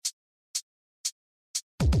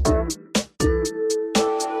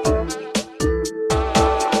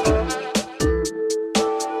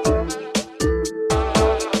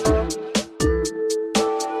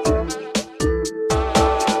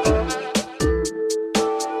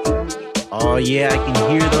Oh, yeah, I can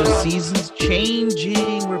hear those seasons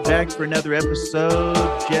changing. We're back for another episode.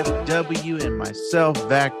 Jeff W. and myself,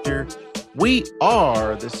 Vactor. We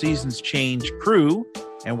are the Seasons Change crew,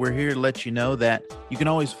 and we're here to let you know that you can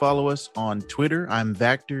always follow us on Twitter. I'm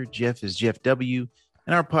Vactor. Jeff is Jeff W.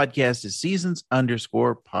 And our podcast is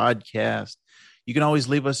Seasons_podcast. You can always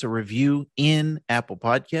leave us a review in Apple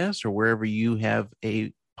Podcasts or wherever you have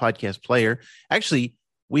a podcast player. Actually,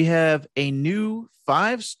 we have a new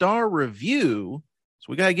 5-star review. So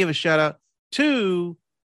we got to give a shout out to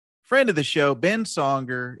friend of the show, Ben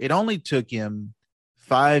Songer. It only took him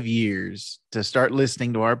 5 years to start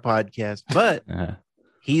listening to our podcast, but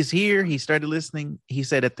he's here. He started listening. He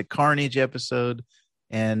said at the Carnage episode,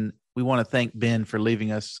 and we want to thank Ben for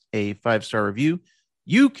leaving us a 5-star review.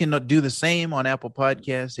 You can do the same on Apple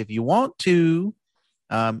Podcasts if you want to.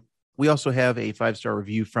 We also have a 5-star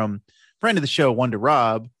review from friend of the show, Wonder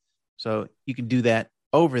Rob. So you can do that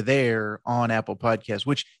over there on Apple Podcasts,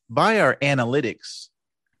 which by our analytics,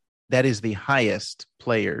 that is the highest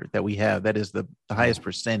player that we have. That is the highest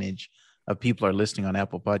percentage of people are listening on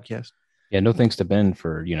Apple Podcasts. Yeah, no thanks to Ben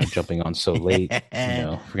for, jumping on so late, if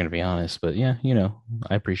we're going to be honest. But yeah,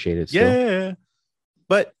 I appreciate it still. Yeah.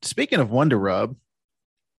 But speaking of Wonder Rob,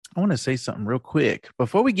 I want to say something real quick.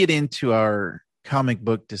 Before we get into our comic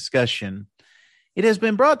book discussion, it has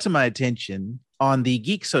been brought to my attention on the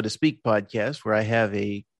Geek So to Speak podcast, where I have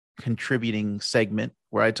a contributing segment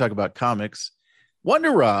where I talk about comics. Wonder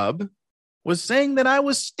Rob was saying that I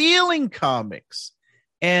was stealing comics,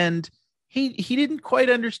 and he didn't quite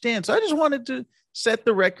understand. So I just wanted to set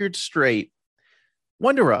the record straight.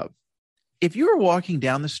 Wonder Rob, if you were walking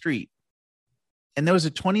down the street and there was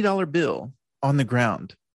a $20 bill on the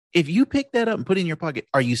ground, if you pick that up and put it in your pocket,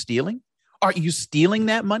 are you stealing? Are you stealing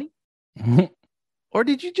that money? Or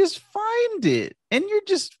did you just find it and you're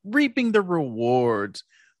just reaping the rewards?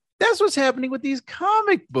 That's what's happening with these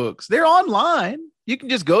comic books. They're online. You can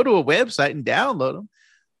just go to a website and download them.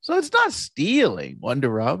 So it's not stealing, Wonder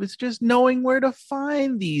Rob. It's just knowing where to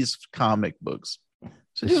find these comic books.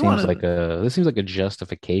 So this seems like a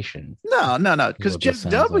justification. No. Because Jeff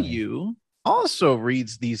W. also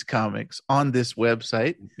reads these comics on this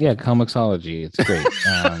website. Yeah, Comixology. It's great.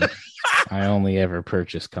 I only ever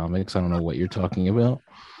purchase comics. I don't know what you're talking about.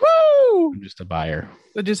 Woo! I'm just a buyer.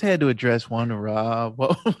 I just had to address Wonder Rob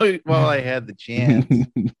while I had the chance.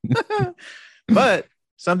 But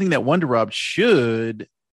something that Wonder Rob should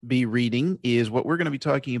be reading is what we're going to be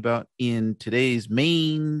talking about in today's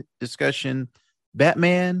main discussion,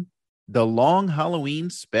 Batman, The Long Halloween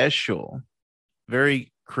Special.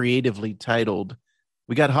 Very creatively titled.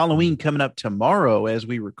 We got Halloween coming up tomorrow as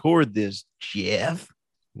we record this, Jeff.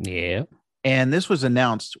 Yeah. And this was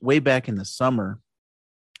announced way back in the summer.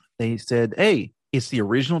 They said, hey, it's the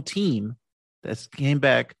original team that came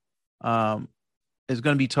back, is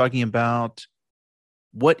going to be talking about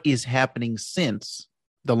what is happening since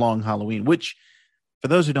The Long Halloween, which, for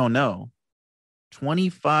those who don't know,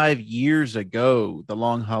 25 years ago, The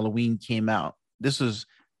Long Halloween came out. This was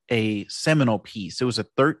a seminal piece. It was a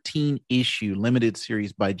 13-issue limited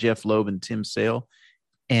series by Jeff Loeb and Tim Sale.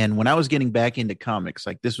 And when I was getting back into comics,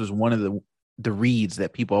 like this was one of the reads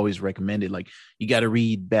that people always recommended. Like, you got to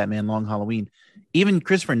read Batman Long Halloween. Even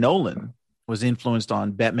Christopher Nolan was influenced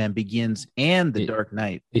on Batman Begins and The Dark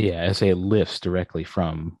Knight. Yeah, I say it lifts directly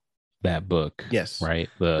from that book. Yes. Right?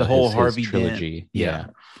 The whole Harvey trilogy. Dent. Yeah.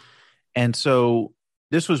 And so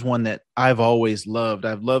this was one that I've always loved.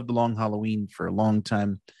 I've loved The Long Halloween for a long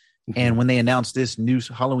time. Mm-hmm. And when they announced this new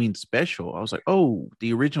Halloween special, I was like, oh,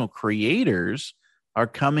 the original creators are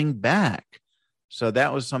coming back. So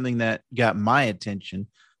that was something that got my attention.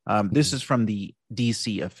 This is from the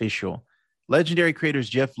DC official. Legendary creators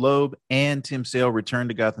Jeff Loeb and Tim Sale return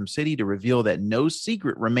to Gotham City to reveal that no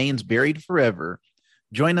secret remains buried forever.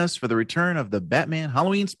 Join us for the return of the Batman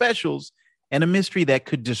Halloween specials and a mystery that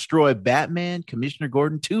could destroy Batman, Commissioner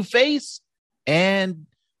Gordon, Two-Face, and,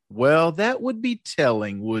 well, that would be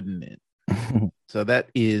telling, wouldn't it? So that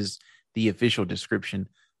is the official description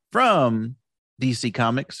from DC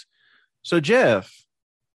Comics. So, Jeff,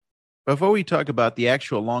 before we talk about the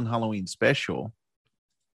actual Long Halloween special,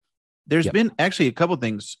 there's been actually a couple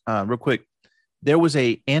things real quick. There was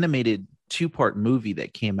a animated 2-part movie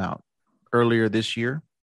that came out earlier this year,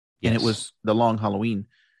 and it was The Long Halloween.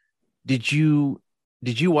 Did you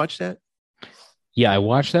watch that? Yeah, I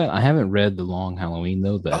watched that. I haven't read The Long Halloween,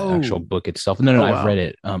 though, the actual book itself. No, I've read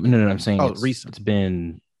it. No, I'm saying recent. It's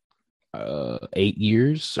been 8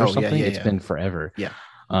 years or something. It's been forever. Yeah.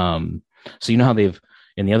 So you know how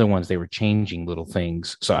in the other ones they were changing little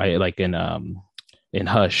things. So I like in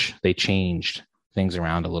Hush they changed things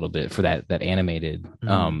around a little bit for that animated.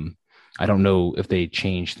 I don't know if they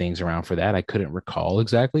changed things around for that. I couldn't recall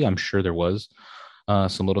exactly. I'm sure there was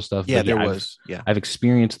some little stuff, Yeah, but there yeah, was. Yeah. I've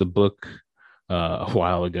experienced the book a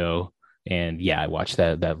while ago, and yeah, I watched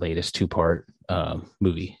that latest 2-part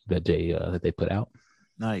movie that they put out.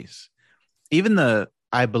 Nice. Even the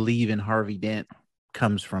I believe in Harvey Dent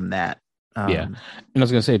comes from that. Yeah. And I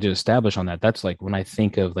was gonna say, to establish on that, that's like when I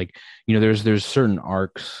think of, like, there's certain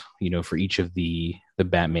arcs, for each of the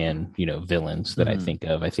Batman, villains that I Mhm. think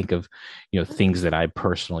of. I think of, things that I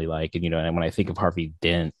personally like. And when I think of Harvey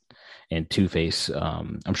Dent and Two-Face,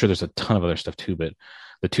 I'm sure there's a ton of other stuff too, but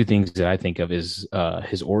the two things that I think of is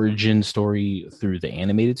his origin story through the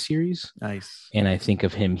animated series. Nice. And I think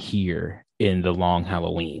of him here in the Long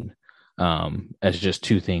Halloween, as just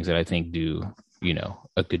two things that I think do,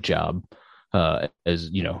 a good job, as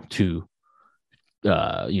to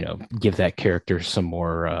give that character some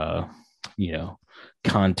more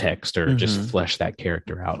context, or just Mhm. flesh that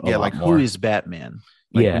character out a Yeah, like lot who more. is Batman?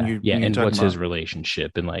 Like Yeah, yeah, when you're and talking what's his about.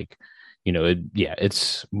 relationship, and like,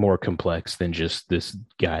 it's more complex than just this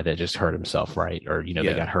guy that just hurt himself, right? Or they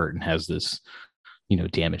Yeah, got hurt and has this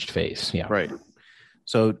damaged face. Yeah. right.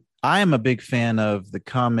 So I am a big fan of the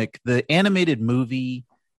comic. The animated movie,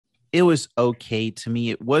 it was okay to me.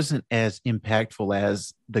 It wasn't as impactful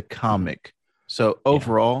as the Mhm. comic. So Yeah.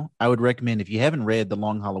 overall, I would recommend, if you haven't read The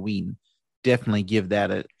Long Halloween, definitely give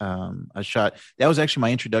that a shot. That was actually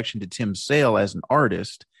my introduction to Tim Sale as an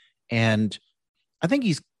artist, and I think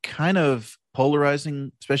he's kind of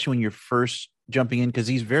polarizing, especially when you're first jumping in, because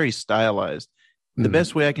he's very stylized. The Mhm.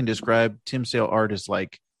 best way I can describe Tim Sale art is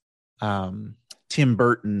like um, Tim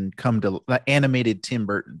Burton come to animated Tim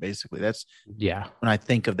Burton. Basically, that's Yeah. when I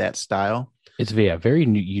think of that style. It's very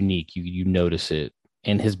unique. You notice it.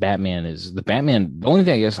 And his Batman is the Batman. The only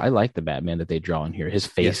thing, I guess, I like the Batman that they draw in here. His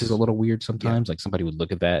face is a Yes, little weird yeah, sometimes. Like, somebody would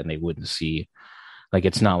look at that and they wouldn't see, like,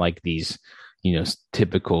 it's not like these,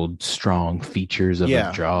 typical strong features of a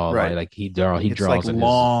yeah, jaw. right. Like he It's like draws in his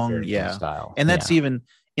long, very own yeah, style. and that's Yeah. even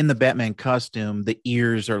in the Batman costume. The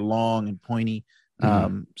ears are long and pointy.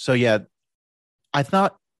 Mhm. So yeah, I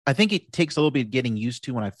thought I think it takes a little bit getting used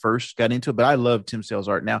to when I first got into it, but I love Tim Sale's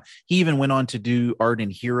art. Now he even went on to do art in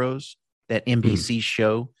Heroes, that Mhm. NBC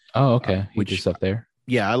show, Oh, okay. He did which stuff there.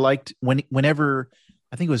 yeah, I liked whenever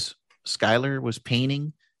I think it was Skylar was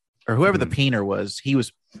painting, or whoever the Mhm. painter was, it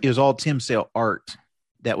was all Tim Sale art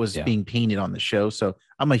that was Yeah. being painted on the show. So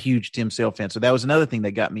I'm a huge Tim Sale fan. So that was another thing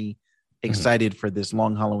that got me Mhm. excited for this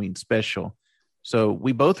long Halloween special. So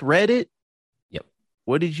we both read it. Yep.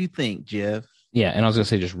 What did you think, Jeff? Yeah, and I was gonna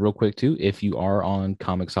say, just real quick too, if you are on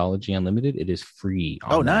Comixology Unlimited, it is free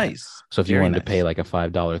Oh, on that. nice. So if you Very wanted to pay nice. like a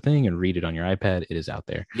 $5 thing and read it on your iPad, it is out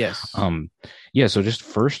there. Yes. Um, yeah. So just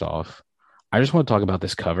first off, I just want to talk about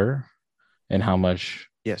this cover and how much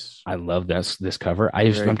Yes. I love this cover. Very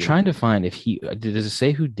I'm good. trying to find, if he does it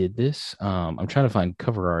say who did this. I'm trying to find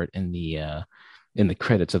cover art in the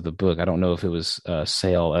credits of the book. I don't know if it was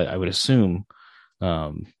Sale. I would assume,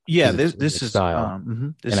 Yeah, because it's this in this his is style.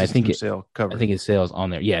 And this is Tim Sale I cover. think it sales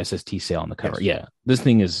on there. Yeah, it says T sale on the cover. Yes. Yeah, this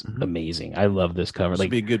thing is Hmm. amazing. I love this cover. This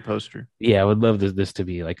would be Like, a good poster. yeah, I would love this to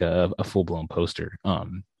be like a full blown poster.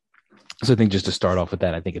 So I think, just to start off with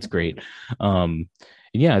that, I think it's great.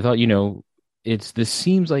 Yeah, I thought, this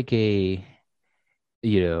seems like a,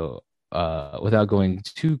 without going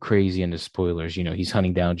too crazy into spoilers, he's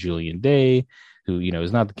hunting down Julian Day, who,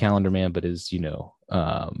 is not the Calendar Man, but is,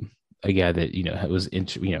 a guy that, was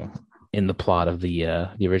in the plot of the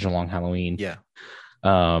original Long Halloween. Yeah.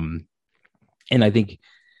 Um, and I think,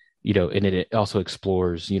 and it also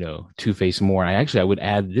explores, Two-Face more. And I would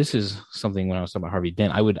add, this is something, when I was talking about Harvey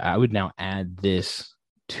Dent, I would now add this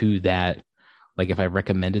to that. Like, if I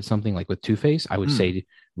recommended something like with Two-Face, I would Hmm. say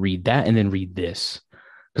read that and then read this,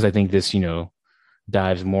 because I think this,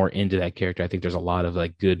 dives more into that character. I think there's a lot of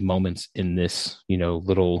like good moments in this,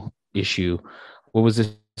 little issue. What was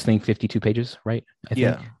this thing? 52 pages, right? I think,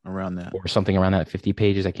 Yeah, around that. or something around that, 50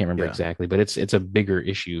 pages. I can't remember Yeah. exactly, but it's a bigger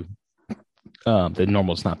issue. The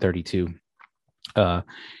normal is not 32. Uh,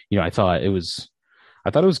 I thought it was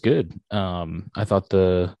good. I thought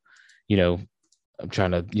you know, I'm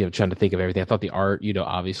trying to think of everything. I thought the art, Yes.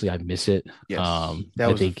 obviously I miss it. Yes. That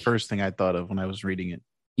I was the think, first thing I thought of when I was reading it.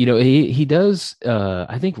 he does.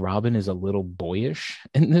 I think Robin is a little boyish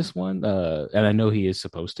in this one. And I know he is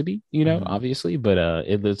supposed to be, Mhm. obviously, but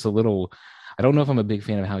it's a little. I don't know if I'm a big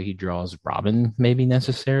fan of how he draws Robin, maybe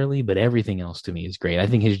necessarily, but everything else to me is great. I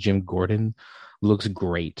think his Jim Gordon looks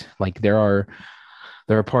great. Like, there are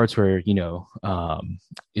parts where,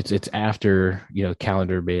 it's after,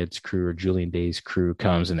 Calendar Man's crew or Julian Day's crew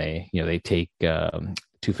comes, and they take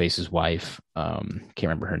Two-Face's wife, can't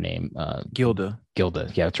remember her name, Gilda.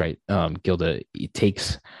 Gilda. Yeah, that's right. Gilda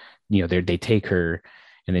takes, they take her,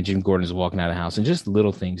 and then Jim Gordon's walking out of the house, and just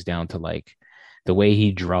little things down to like the way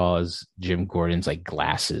he draws Jim Gordon's like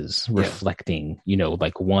glasses reflecting,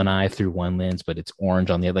 like one eye through one lens, but it's orange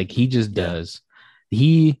on the other. Like he just does.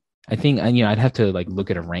 I think, I'd have to like look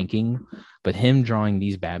at a ranking, but him drawing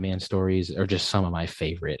these Batman stories are just some of my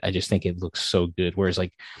favorite. I just think it looks so good. Whereas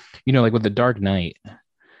like, like with the Dark Knight,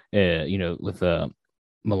 with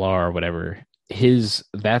Millar or whatever,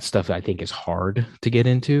 that stuff I think is hard to get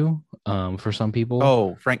into for some people.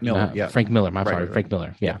 Oh, Frank Miller. Frank Miller. Right. Frank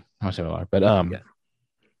Miller. Yeah. I was saying Millar, but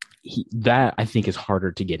that I think is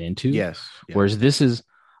harder to get into. Yes. Yeah. Whereas this is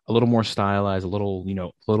a little more stylized, a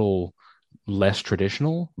little less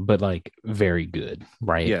traditional, but like very good,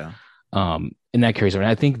 right? Yeah. And that carries on.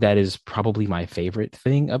 I think that is probably my favorite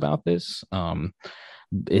thing about this. And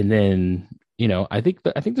then I think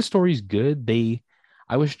the story's good.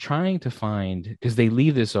 I was trying to find, because they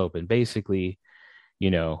leave this open basically.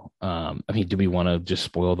 Do we want to just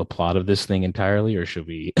spoil the plot of this thing entirely, or should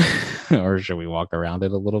we walk around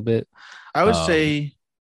it a little bit? I would say,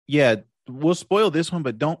 yeah, we'll spoil this one,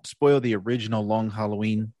 but don't spoil the original Long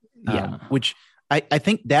Halloween. Which I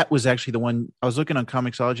think that was actually the one I was looking on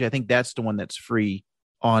Comixology. I think that's the one that's free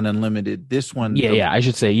on Unlimited. This one. I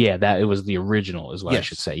should say, that it was the original is what I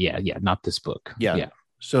should say. Yeah. Not this book. Yeah.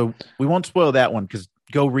 So we won't spoil that one, because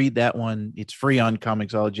go read that one. It's free on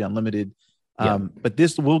Comixology Unlimited. But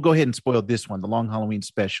we'll go ahead and spoil this one, the Long Halloween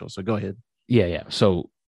special. So go ahead. Yeah.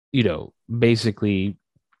 So, basically,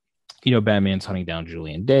 Batman's hunting down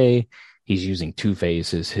Julian Day. He's using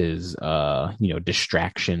Two-Face as his,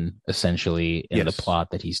 distraction essentially in the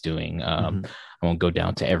plot that he's doing. I won't go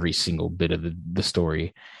down to every single bit of the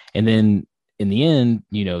story. And then in the end,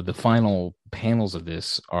 the final panels of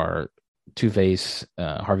this are Two-Face,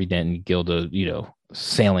 Harvey Dent, and Gilda,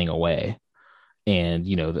 sailing away. And,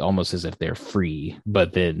 almost as if they're free.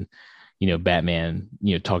 But then, Batman,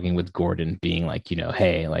 talking with Gordon, being like,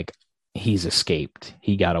 hey, like, he's escaped.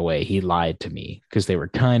 He got away. He lied to me, because they were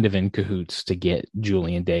kind of in cahoots to get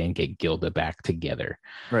Julian Day and get Gilda back together.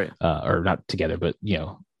 Right. Or not together, but,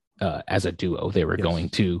 as a duo, they were going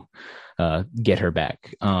to get her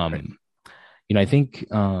back. Right. I think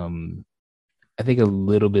a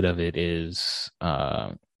little bit of it is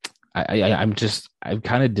I'm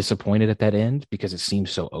kind of disappointed at that end, because it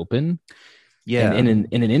seems so open. Yeah. And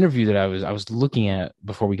in an interview that I was looking at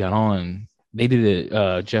before we got on, they did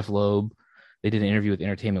Jeff Loeb, they did an interview with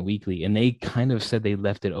Entertainment Weekly, and they kind of said they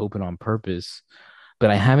left it open on purpose.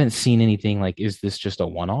 But I haven't seen anything like, is this just a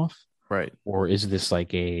one-off? Right. Or is this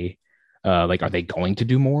like are they going to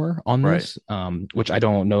do more on this? Right. Which I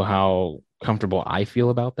don't know how comfortable I feel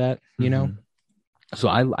about that, So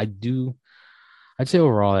I'd say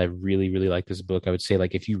overall, I really, really like this book. I would say,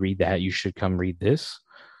 like, if you read that, you should come read this.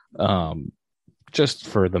 Just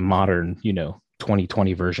for the modern,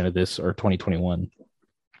 2020 version of this, or 2021,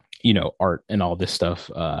 art and all this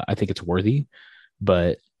stuff. I think it's worthy,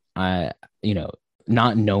 but not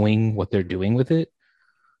knowing what they're doing with it,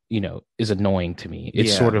 is annoying to me.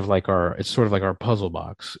 It's sort of like our puzzle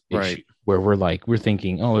box issue, right? Where we're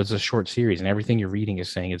thinking, oh, it's a short series, and everything you're reading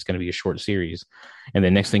is saying it's going to be a short series, and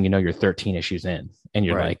then next thing you know, you're 13 issues in, and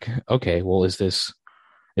you're like, okay, well, is this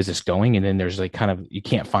going? And then there's like kind of, you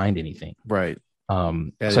can't find anything, right?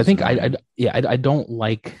 So I think I don't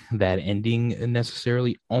like that ending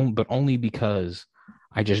necessarily, but only because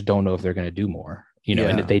I just don't know if they're going to do more.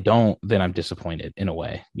 And if they don't, then I'm disappointed in a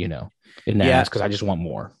way, in that, because I just want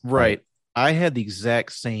more. Right. I had the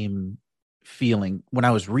exact same feeling when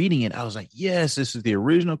I was reading it. I was like, yes, this is the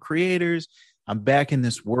original creators. I'm back in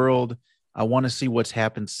this world. I want to see what's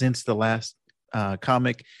happened since the last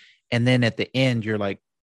comic. And then at the end, you're like,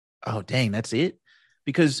 oh, dang, that's it.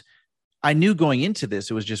 Because I knew going into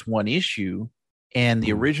this, it was just one issue, and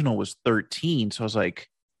the original was 13. So I was like,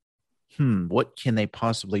 what can they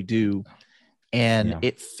possibly do? And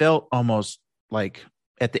it felt almost like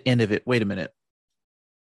at the end of it, wait a minute,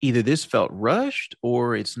 either this felt rushed,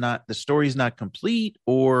 or it's not, the story's not complete,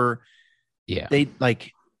 or they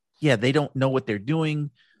don't know what they're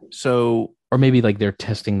doing. So, or maybe like they're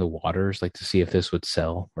testing the waters, like to see if this would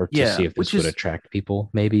sell, or to see if this would attract people,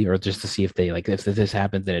 maybe, or just to see if they, like, if this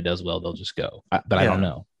happens and it does well, they'll just go. But I don't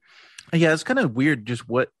know. Yeah, it's kind of weird. Just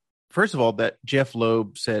first of all, that Jeff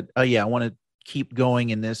Loeb said, oh yeah, I want to keep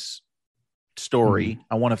going in this story.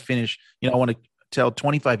 I want to finish, I want to tell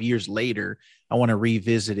 25 years later, I want to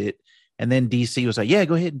revisit it. And then DC was like, yeah,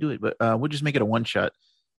 go ahead and do it, but we'll just make it a one shot.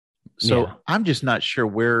 So I'm just not sure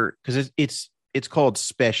where, because it's called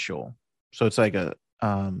Special. So it's like a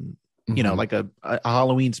you know, like a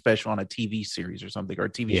Halloween special on a TV series or something, or a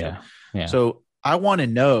TV show. Yeah. So I want to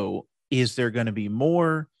know, is there going to be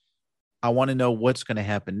more? I want to know what's going to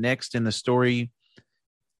happen next in the story.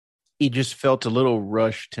 It just felt a little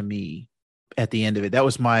rushed to me at the end of it. That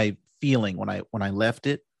was my feeling when I left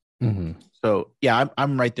it. Mm-hmm. So yeah,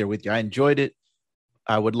 I'm right there with you. I enjoyed it.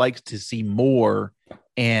 I would like to see more,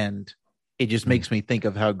 and it just makes me think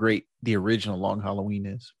of how great the original Long Halloween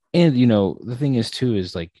is. And you know, the thing is too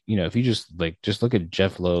is like, you know, if you just look at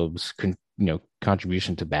Jeff Loeb's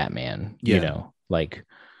contribution to Batman, Yeah. you know, like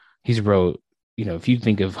he's wrote, you know, if you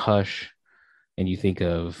think of Hush and you think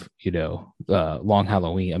of, you know, Long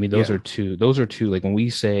Halloween, I mean, those are two, like when we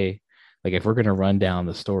say, like, if we're going to run down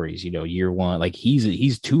the stories, you know, year one, like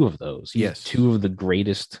he's two of those. He's two of the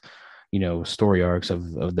greatest, you know, story arcs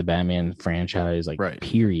of the Batman franchise, like,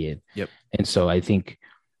 period. Yep. And so I think,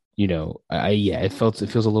 you know, it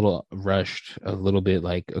feels a little rushed, a little bit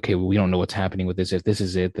like, okay, well, we don't know what's happening with this. If this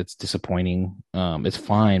is it, that's disappointing. It's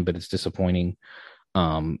fine, but it's disappointing.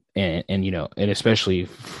 And you know, and especially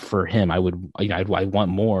for him, I would, you know, I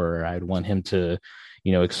want more. I'd want him to,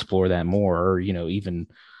 you know, explore that more, or, you know, even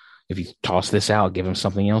if you toss this out, give him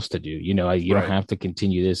something else to do. You know, you don't have to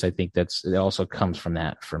continue this. I think it also comes from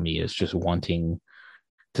that for me, is just wanting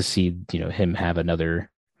to see, you know, him have another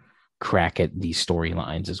crack at these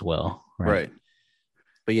storylines as well. Right.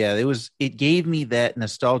 But yeah, it gave me that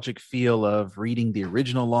nostalgic feel of reading the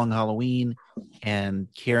original Long Halloween and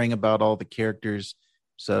caring about all the characters.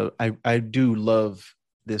 So I do love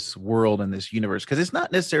this world and this universe, because it's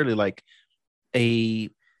not necessarily like the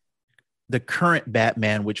current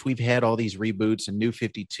Batman, which we've had all these reboots and New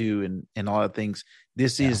 52 and all the things.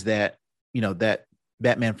 This is that, you know, that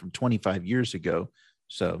Batman from 25 years ago.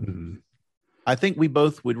 So I think we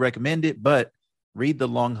both would recommend it, but read the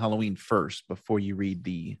Long Halloween first before you read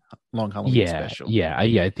the Long Halloween special.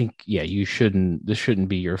 I think, this shouldn't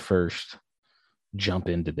be your first jump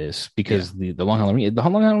into this, because the Long Halloween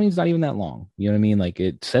is not even that long. You know what I mean? Like,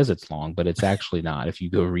 it says it's long, but it's actually not. If you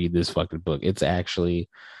go read this fucking book, it's actually,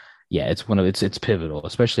 it's pivotal.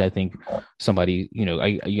 Especially, I think somebody, you know,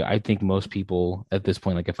 I think most people at this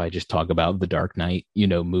point, like, if I just talk about the Dark Knight, you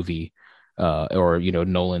know, movie, or, you know,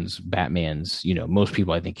 Nolan's Batman's, you know, most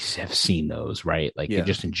people I think have seen those, right? Like,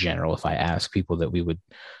 just in general, if I ask people that we would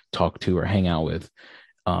talk to or hang out with,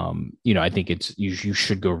 you know, I think you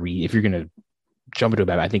should go read. If you're going to jump into a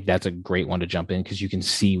Batman, I think that's a great one to jump in, because you can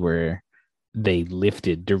see where they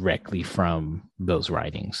lifted directly from those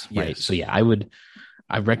writings, right? So yeah,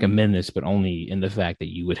 I recommend this, but only in the fact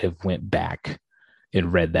that you would have went back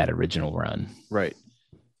and read that original run. Right.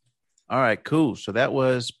 All right, cool. So that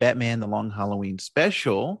was Batman, the Long Halloween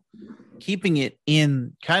special. Keeping it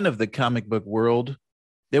in kind of the comic book world,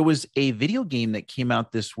 there was a video game that came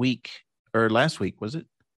out this week, or last week, was it?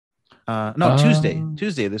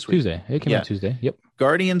 Tuesday this week. Tuesday. It came out Tuesday. Yep.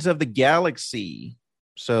 Guardians of the Galaxy.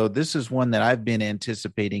 So this is one that I've been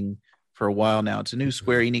anticipating for a while now. It's a new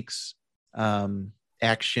Square Enix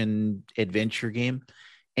action adventure game.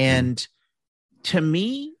 And to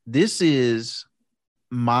me, this is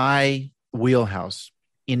my wheelhouse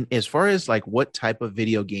in as far as like what type of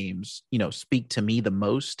video games, you know, speak to me the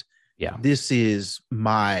most. Yeah. This is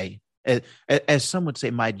my, as some would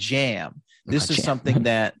say, my jam. This is something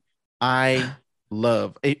that I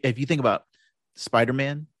love. If you think about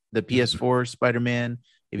Spider-Man, the PS4 Spider-Man,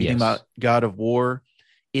 if you think about God of War,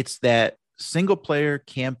 it's that single player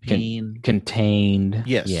campaign, contained.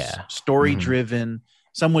 Story driven.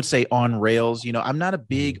 Some would say on rails. You know, I'm not a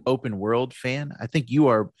big open world fan. I think you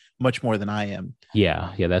are much more than I am.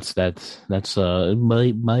 Yeah. That's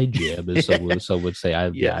my jam. Is so would say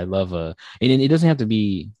I love and it doesn't have to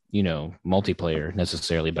be, you know, multiplayer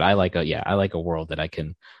necessarily, but I like a world that I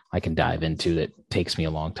can dive into that takes me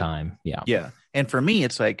a long time. Yeah. And for me,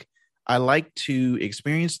 it's like I like to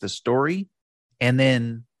experience the story and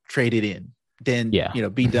then trade it in, then you know,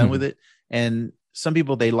 be done with it. And some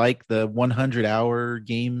people, they like the 100-hour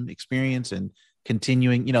game experience and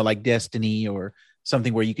continuing, you know, like Destiny or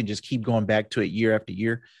something where you can just keep going back to it year after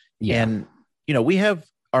year. And you know, we have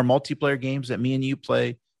our multiplayer games that me and you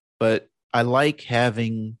play, but I like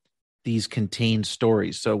having these contained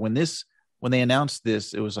stories. So when they announced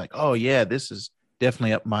this, it was like, oh yeah, this is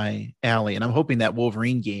definitely up my alley. And I'm hoping that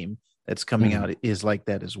Wolverine game that's coming out is like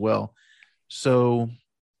that as well. So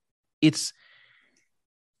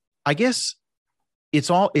I guess it's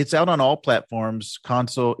out on all platforms,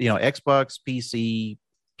 console, you know, Xbox, PC,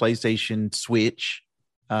 PlayStation, Switch.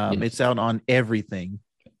 It's out on everything.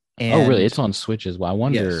 And really? It's on Switch as well. I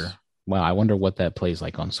wonder. Yes. Wow, I wonder what that plays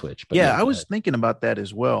like on Switch. But I was thinking about that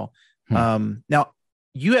as well. Now,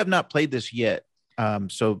 you have not played this yet.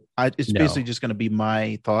 It's No. basically just going to be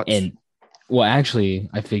my thoughts. And well, actually,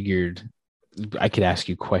 I figured I could ask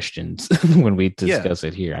you questions when we Yeah, discuss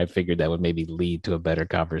it here. I figured that would maybe lead to a better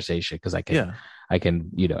conversation because yeah, I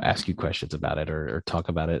can, ask you questions about it or talk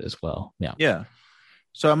about it as well. Yeah. yeah.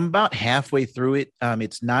 So I'm about halfway through it.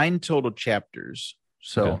 It's 9 total chapters, Okay.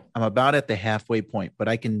 so I'm about at the halfway point. But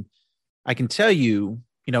I can tell you,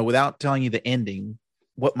 without telling you the ending,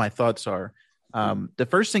 what my thoughts are. The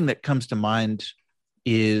first thing that comes to mind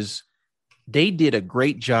is they did a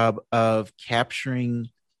great job of capturing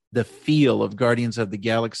the feel of Guardians of the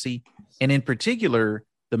Galaxy, and in particular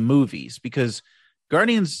the movies, because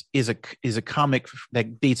Guardians is a comic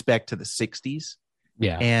that dates back to the 60s.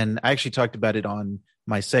 Yeah. And I actually talked about it on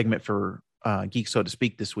my segment for Geek So to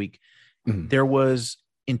Speak this week. Mhm. There was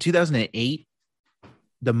in 2008,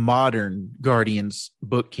 the modern Guardians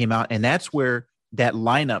book came out, and that's where that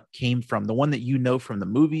lineup came from. The one that from the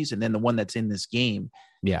movies, and then the one that's in this game.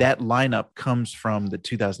 Yeah. That lineup comes from the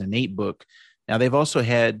 2008 book. Now they've also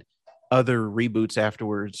had other reboots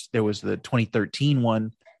afterwards. There was the 2013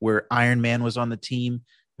 one where Iron Man was on the team.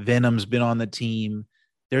 Venom's been on the team.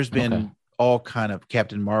 There's been Okay. all kind of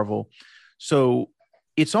Captain Marvel. So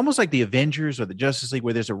it's almost like the Avengers or the Justice League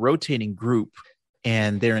where there's a rotating group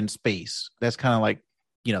and they're in space. That's kind of like,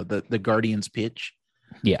 the Guardians pitch.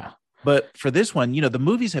 Yeah. But for this one, the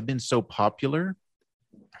movies have been so popular.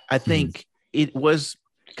 I think it was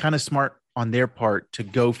kind of smart on their part to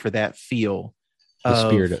go for that feel.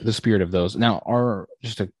 The spirit of those. Now,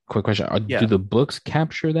 just a quick question. Yeah. Do the books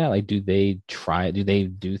capture that? Like, do they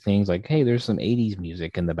do things like, hey, there's some 80s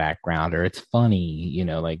music in the background, or it's funny,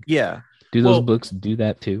 like, Yeah. do those books do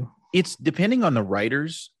that too? It's depending on the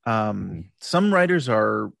writers. Mhm. Some writers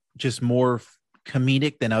are just more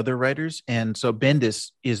comedic than other writers. And so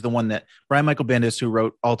Bendis is the one that Brian Michael Bendis, who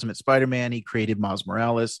wrote Ultimate Spider-Man, he created Miles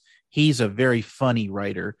Morales. He's a very funny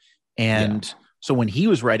writer. And so when he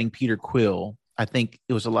was writing Peter Quill, I think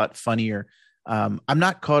it was a lot funnier. I'm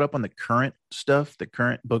not caught up on the current stuff, the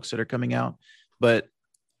current books that are coming out, but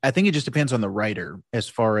I think it just depends on the writer as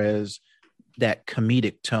far as that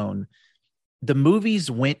comedic tone. The movies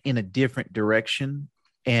went in a different direction.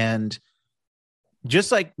 And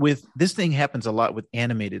just like with this thing happens a lot with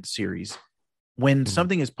animated series, when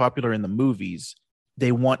something is popular in the movies,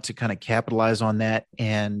 they want to kind of capitalize on that.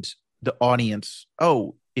 And the audience,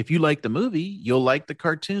 if you like the movie, you'll like the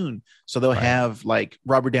cartoon. So they'll have like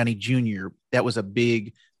Robert Downey Jr. That was a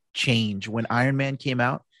big change. When Iron Man came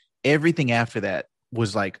out, everything after that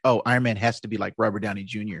was like, Iron Man has to be like Robert Downey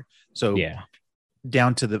Jr. So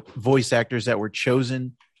down to the voice actors that were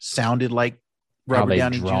chosen sounded like Robert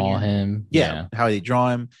Downey draw Jr. him. Yeah, how they draw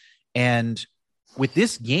him. And with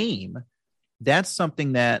this game, that's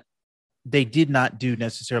something that they did not do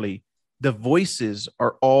necessarily. The voices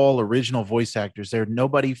are all original voice actors. They're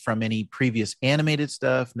nobody from any previous animated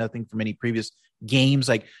stuff, nothing from any previous games.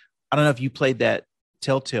 Like, I don't know if you played that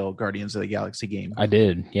Telltale Guardians of the Galaxy game. I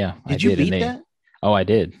did. Yeah. Did you beat that? Oh, I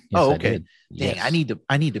did. Yes, okay. I did. Dang, yes.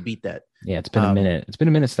 I need to beat that. Yeah, it's been a minute. It's been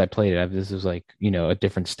a minute since I played it. This was like, a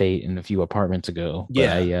different state and a few apartments ago. But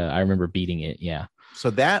I remember beating it. Yeah.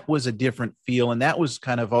 So that was a different feel. And that was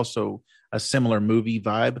kind of also a similar movie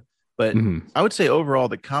vibe. But I would say overall,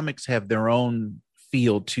 the comics have their own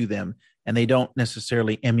feel to them, and they don't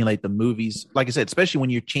necessarily emulate the movies. Like I said, especially when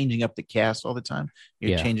you're changing up the cast all the time,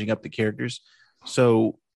 you're changing up the characters.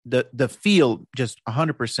 So the feel just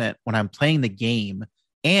 100% when I'm playing the game,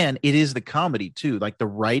 and it is the comedy too. Like the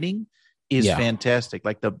writing is fantastic.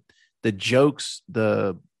 Like the jokes,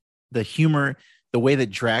 the humor, the way that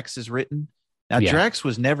Drax is written. Now, Drax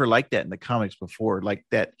was never like that in the comics before, like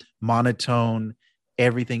that monotone.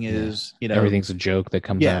 Everything is, everything's a joke that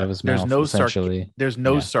comes out of his mouth. There's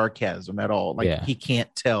no sarcasm at all. Like he can't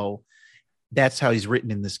tell. That's how he's written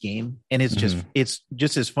in this game, and it's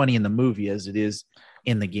just as funny in the movie as it is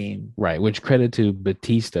in the game. Right. Which credit to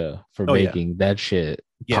Batista for making that shit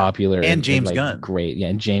popular and James Gunn. Great. Yeah,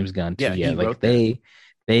 and James Gunn too. Yeah, like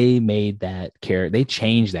they made that character. They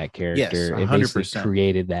changed that character. Yes, 100%. It basically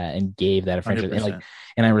created that and gave that a franchise.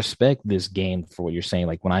 And I respect this game for what you're saying.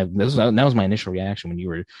 Like when that was my initial reaction when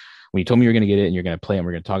you told me you were going to get it and you're going to play it and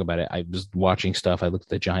we're going to talk about it. I was watching stuff. I looked at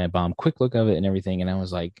the Giant Bomb, quick look of it and everything. And I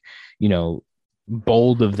was like,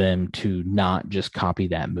 bold of them to not just copy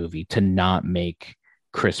that movie, to not make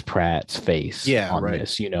Chris Pratt's face on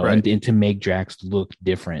this, and to make Drax look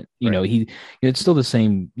different. It's still the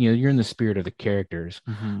same, you're in the spirit of the characters,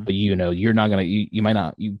 but you're not going to, you might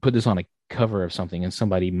not, you put this on a cover of something and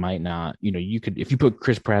somebody might not, you could, if you put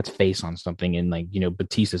Chris Pratt's face on something and like,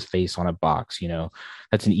 Batista's face on a box,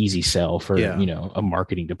 that's an easy sell for, a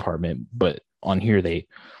marketing department. But on here, they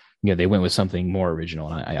they went with something more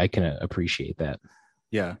original, and I can appreciate that.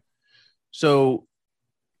 Yeah. So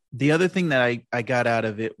the other thing that I got out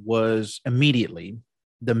of it was immediately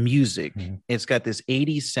the music. Mm-hmm. It's got this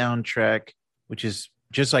 80s soundtrack, which is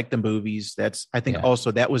just like the movies. I think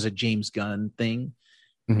also that was a James Gunn thing.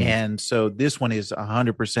 Mm-hmm. And so this one is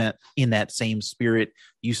 100% in that same spirit.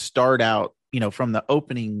 You start out, from the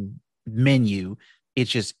opening menu,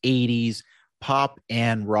 it's just 80s pop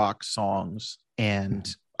and rock songs. And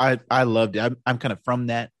I loved it. I'm kind of from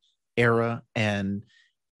that era, and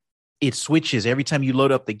it switches every time you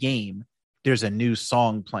load up the game. There's a new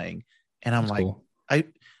song playing, and I'm like, cool.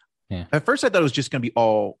 At first I thought it was just going to be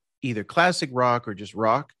all either classic rock or just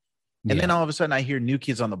rock, and then all of a sudden I hear New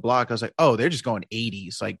Kids on the Block. I was like, oh, they're just going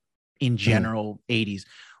 80s, like in general 80s.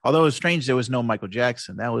 Although it was strange there was no Michael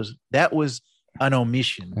Jackson. That was an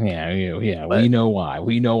omission. Yeah. But we know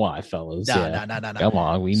why, fellas. No. Come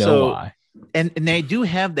on, we know why. And they do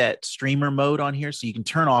have that streamer mode on here, so you can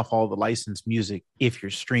turn off all the licensed music if you're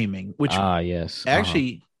streaming. Which yes,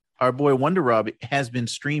 actually, our boy Wonder Rob has been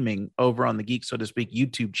streaming over on the Geek So to Speak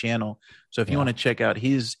YouTube channel. So if you want to check out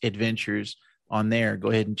his adventures on there,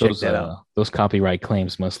 go ahead and check that out. Those copyright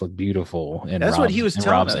claims must look beautiful. That's what he was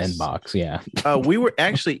telling Rob's us. Inbox. Yeah, we were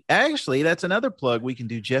actually that's another plug we can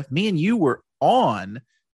do, Jeff. Me and you were on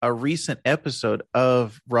a recent episode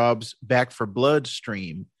of Rob's Back for Blood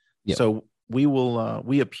stream. Yep. So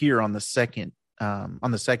we appear on the second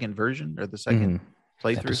version or the second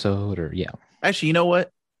playthrough episode Actually, you know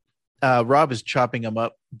what? Rob is chopping them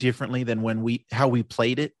up differently than how we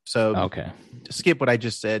played it. So skip what I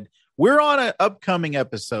just said. We're on an upcoming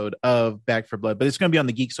episode of Back for Blood, but it's going to be on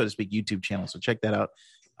the Geek So to Speak YouTube channel. So check that out.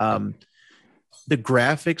 The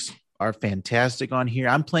graphics are fantastic on here.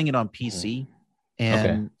 I'm playing it on PC,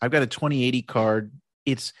 and I've got a 2080 card.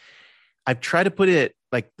 I've tried to put it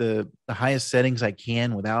like the highest settings I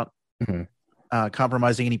can without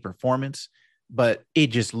compromising any performance, but it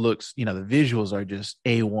just looks, the visuals are just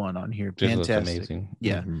A1 on here. Fantastic. Amazing.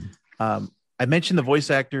 Yeah. I mentioned the voice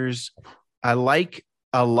actors. I like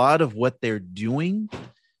a lot of what they're doing,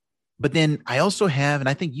 but then I also have, and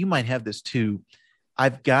I think you might have this too,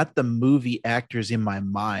 I've got the movie actors in my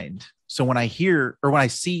mind. So when I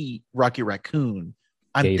see Rocket Raccoon,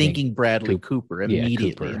 I'm thinking Bradley Cooper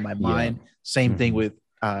immediately in my mind. Same thing with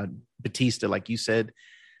Batista, like you said.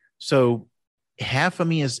 So half of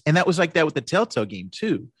me is, and that was like that with the Telltale game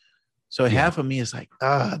too. So half of me is like,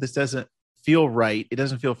 this doesn't feel right. It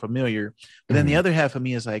doesn't feel familiar. But then the other half of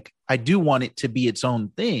me is like, I do want it to be its own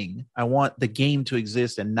thing. I want the game to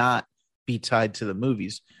exist and not be tied to the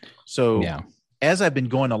movies. So as I've been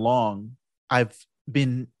going along,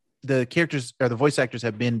 the characters or the voice actors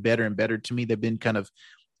have been better and better to me. They've been kind of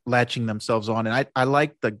latching themselves on. And I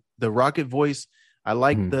like the Rocket voice. I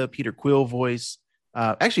like the Peter Quill voice.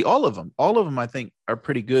 Actually, all of them, I think, are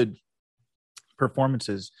pretty good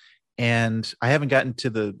performances. And I haven't gotten to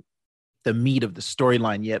the meat of the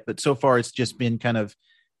storyline yet, but so far it's just been kind of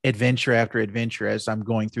adventure after adventure as I'm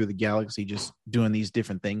going through the galaxy, just doing these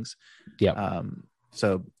different things. Yeah.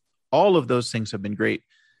 So all of those things have been great.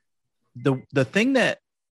 The thing that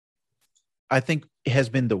I think has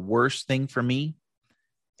been the worst thing for me,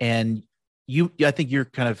 and I think you're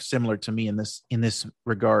kind of similar to me in this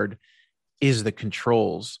regard, is the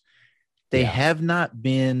controls. They have not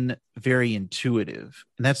been very intuitive.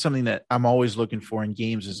 And that's something that I'm always looking for in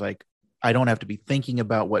games, is like, I don't have to be thinking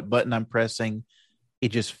about what button I'm pressing. It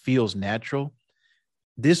just feels natural.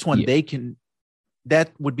 This one,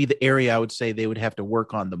 that would be the area I would say they would have to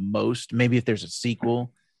work on the most. Maybe if there's a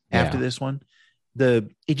sequel after this one,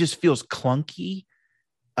 it just feels clunky.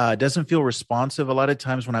 Doesn't feel responsive a lot of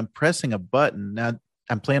times when I'm pressing a button. Now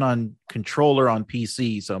I'm playing on controller on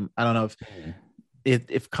PC, so I don't know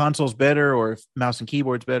if console's better or if mouse and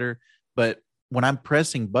keyboard's better. But when I'm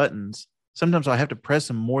pressing buttons, sometimes I have to press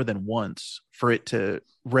them more than once for it to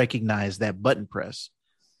recognize that button press.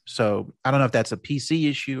 So I don't know if that's a PC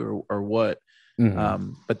issue or what.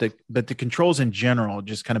 But the controls in general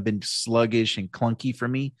just kind of been sluggish and clunky for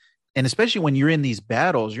me. And especially when you're in these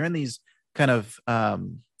battles, you're in these kind of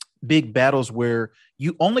big battles where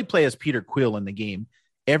you only play as Peter Quill in the game.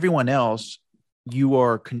 Everyone else,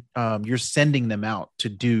 you're sending them out to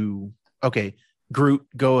do, Groot,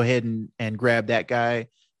 go ahead and grab that guy.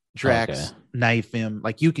 Drax, knife him.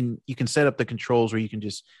 Like you can set up the controls where you can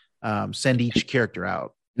just send each character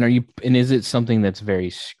out. And is it something that's very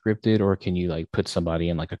scripted, or can you like put somebody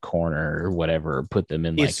in like a corner or whatever, or put them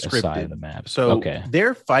in like a side of the map? So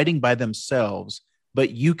they're fighting by themselves,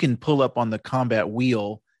 but you can pull up on the combat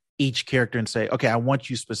wheel each character and say, okay, I want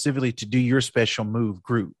you specifically to do your special move,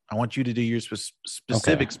 Groot. I want you to do your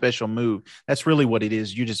specific special move. That's really what it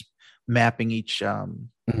is. You're just mapping each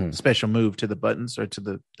special move to the buttons or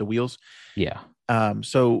to the wheels. Yeah.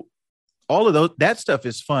 So all of those, that stuff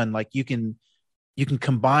is fun. Like you can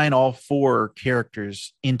combine all 4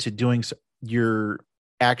 characters into doing your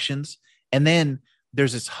actions. And then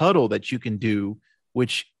there's this huddle that you can do,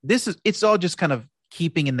 which it's all just kind of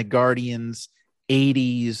keeping in the Guardians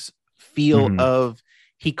 80s feel of,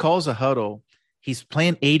 he calls a huddle. He's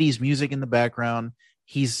playing 80s music in the background.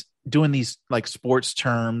 He's doing these like sports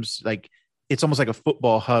terms, like it's almost like a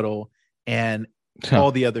football huddle. And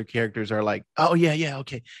all the other characters are like, oh yeah,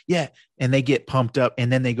 okay, yeah. And they get pumped up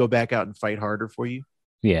and then they go back out and fight harder for you.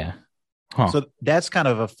 Yeah. So that's kind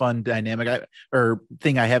of a fun dynamic or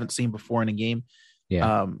thing I haven't seen before in a game.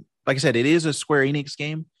 Yeah. Like I said, it is a Square Enix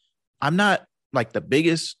game. I'm not like the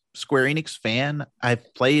biggest Square Enix fan.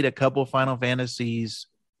 I've played a couple Final Fantasies.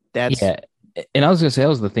 Yeah. And I was going to say, that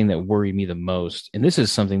was the thing that worried me the most. And this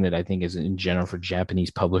is something that I think is in general for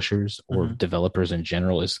Japanese publishers or developers in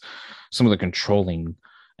general, is some of the controlling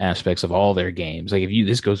aspects of all their games. Like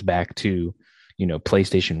this goes back to,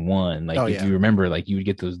 PlayStation 1. Like if you remember, like you would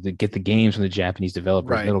get the games from the Japanese developers,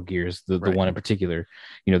 right. Metal Gears, the one in particular,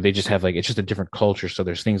 they just have it's just a different culture. So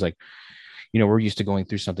there's things like, we're used to going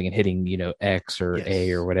through something and hitting, X or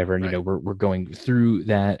A or whatever. And, we're going through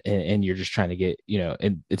that and you're just trying to get,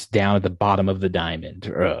 and it's down at the bottom of the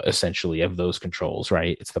diamond, essentially, of those controls,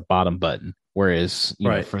 right? It's the bottom button. Whereas,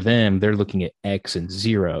 for them, they're looking at X and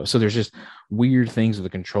 0. So there's just weird things with the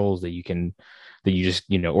controls that you just,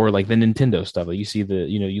 or like the Nintendo stuff. Like you see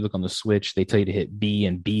you look on the Switch, they tell you to hit B,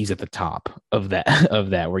 and B's at the top of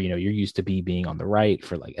that, where, you're used to B being on the right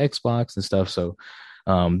for like Xbox and stuff. So,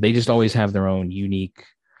 they just always have their own unique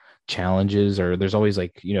challenges, or there's always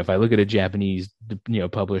like, if I look at a Japanese,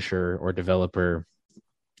 publisher or developer,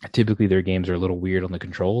 typically their games are a little weird on the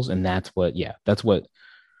controls. And that's what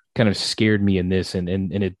kind of scared me in this. And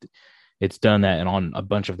it's done that and on a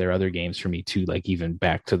bunch of their other games for me too. Like even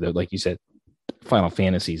back to the, like you said, Final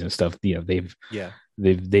Fantasies and stuff, they've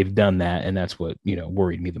done that. And that's what,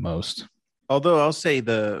 worried me the most. Although I'll say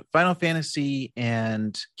the Final Fantasy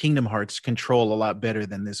and Kingdom Hearts control a lot better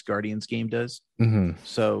than this Guardians game does.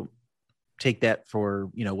 So take that for,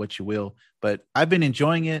 what you will. But I've been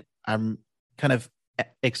enjoying it. I'm kind of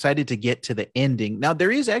excited to get to the ending. Now,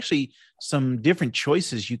 there is actually some different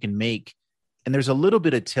choices you can make. And there's a little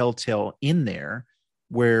bit of Telltale in there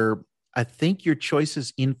where I think your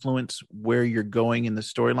choices influence where you're going in the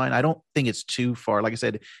storyline. I don't think it's too far. Like I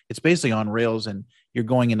said, it's basically on rails and you're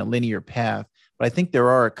going in a linear path, but I think there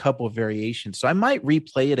are a couple of variations. So I might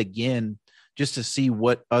replay it again just to see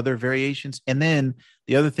what other variations. And then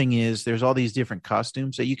the other thing is there's all these different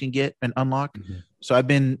costumes that you can get and unlock. So I've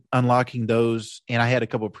been unlocking those, and I had a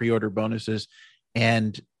couple of pre-order bonuses,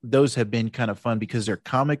 and those have been kind of fun because they're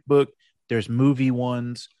comic book, there's movie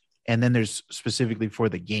ones, and then there's specifically for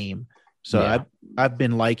the game. So I've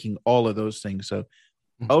been liking all of those things. So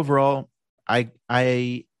overall, I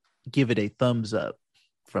give it a thumbs up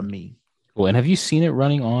from me. Well, and have you seen it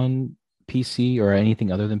running on PC or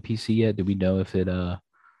anything other than PC yet? Do we know if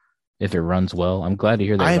it runs well? I'm glad to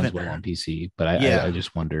hear that it runs well on PC, but I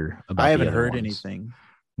just wonder about. I haven't heard anything.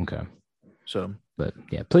 Okay, so but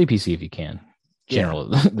yeah, play PC if you can.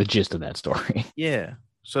 The gist of that story. Yeah.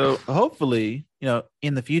 So hopefully,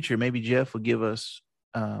 in the future, maybe Jeff will give us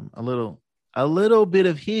a little bit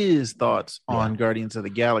of his thoughts on Guardians of the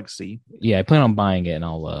Galaxy. Yeah, I plan on buying it, and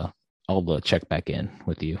I'll check back in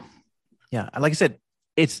with you. Yeah, like I said,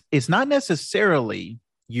 it's not necessarily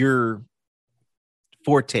your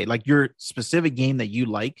forte, like your specific game that you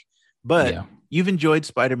like, but you've enjoyed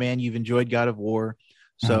Spider-Man, you've enjoyed God of War,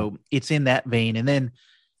 so it's in that vein. And then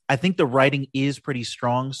I think the writing is pretty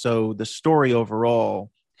strong, so the story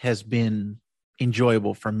overall has been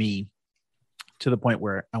enjoyable for me to the point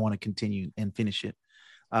where I want to continue and finish it.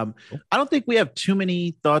 I don't think we have too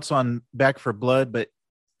many thoughts on Back 4 Blood, but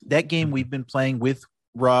that game we've been playing with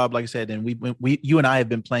Rob, like I said, and you and I have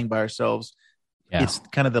been playing by ourselves. Yeah. It's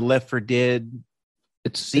kind of the Left 4 Dead.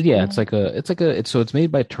 It's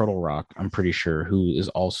made by Turtle Rock, I'm pretty sure, who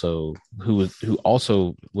also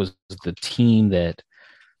was the team that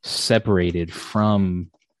separated from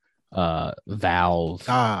Valve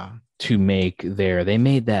to make they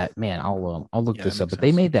made that, man, I'll look this up, but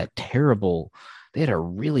they made that terrible, they had a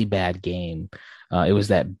really bad game. It was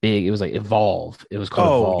that big, it was like Evolve. It was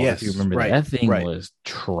called Evolve. Yes, if you remember that thing was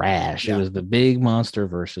trash. Yeah. It was the big monster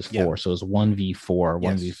versus 4. So it was 1v4,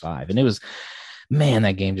 1v5. And it was, man,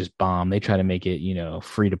 that game just bombed. They try to make it,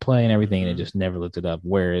 free to play and everything, and it Mhm. just never lifted up.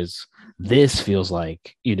 Whereas this feels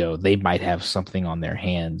like, they might have something on their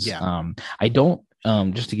hands. Yeah. I don't,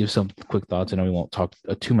 just to give some quick thoughts, I know we won't talk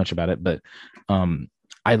too much about it, but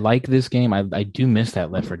I like this game. I do miss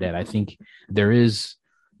that Left 4 Dead. I think there is,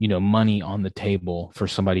 money on the table for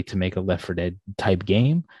somebody to make a Left 4 Dead type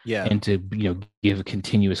game Yeah. and to, give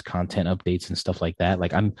continuous content updates and stuff like that.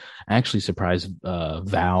 Like I'm actually surprised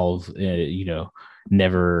Valve,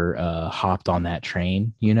 never hopped on that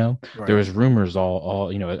train. There Right. was rumors all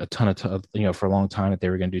a ton of for a long time that they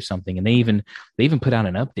were going to do something, and they even put out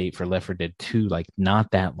an update for Left 4 Dead 2 like not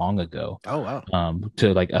that long ago, Oh wow.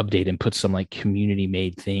 to like update and put some like community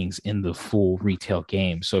made things in the full retail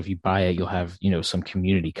game. So if you buy it, you'll have some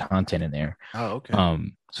community content in there. Oh okay.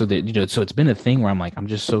 So that so it's been a thing where I'm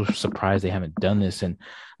just so surprised they haven't done this, and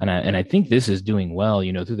I think this is doing well.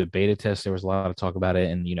 Through the beta test, there was a lot of talk about it,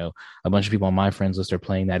 and a bunch of people on my friends list are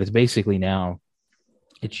playing that. It's basically now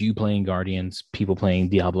it's you playing Guardians, people playing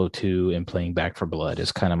Diablo 2, and playing Back 4 Blood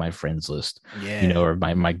is kind of my friends list, Yeah. or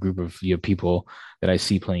my group of people that I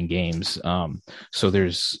see playing games. So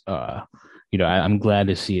there's I'm glad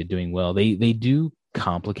to see it doing well. They do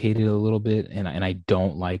complicate it a little bit, and I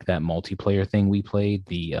don't like that multiplayer thing we played,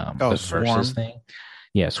 the Swarm. versus thing.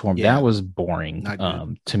 Yeah, Swarm. Yeah. That was boring Not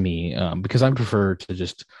good. to me, because I prefer to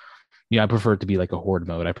just I prefer it to be like a horde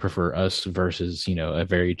mode. I prefer us versus, a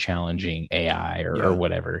very challenging AI or, Yeah. or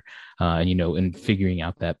whatever. And figuring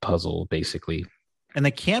out that puzzle basically. And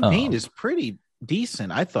the campaign is pretty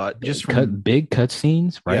decent, I thought, just big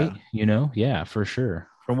cutscenes, right? Yeah. Yeah, for sure.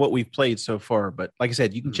 From what we've played so far. But like I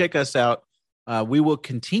said, you can check us out. We will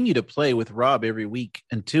continue to play with Rob every week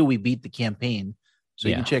until we beat the campaign. So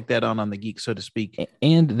you can check that out on the Geek, so to speak.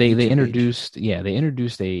 And they introduced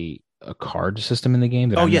a card system in the game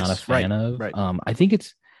that I'm not a fan of. Right. I think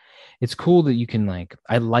it's cool that you can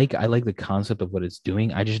I like the concept of what it's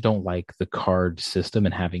doing. I just don't like the card system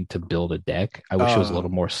and having to build a deck. I wish it was a little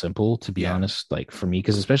more simple, to be honest, like for me,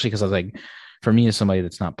 especially because I was like, for me as somebody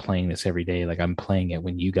that's not playing this every day, like I'm playing it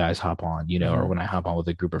when you guys hop on, or when I hop on with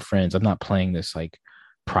a group of friends. I'm not playing this like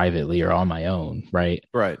privately or on my own, right?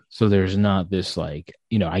 So there's not this I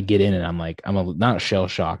get in and I'm not shell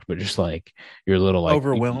shocked, but just like you're a little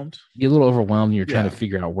overwhelmed. You're a little overwhelmed. And you're trying to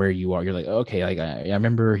figure out where you are. You're like, okay, like I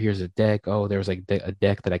remember here's a deck. Oh, there was like a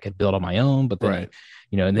deck that I could build on my own, but then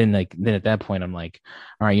and then at that point I'm like,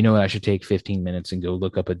 all right, you know what? I should take 15 minutes and go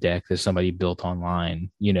look up a deck that somebody built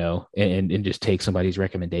online, and just take somebody's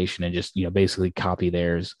recommendation and just basically copy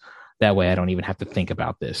theirs. That way I don't even have to think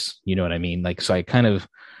about this. You know what I mean? Like, so I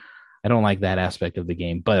don't like that aspect of the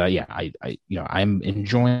game, but I'm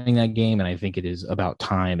enjoying that game, and I think it is about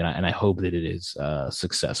time, and I hope that it is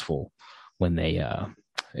successful when they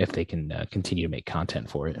if they can continue to make content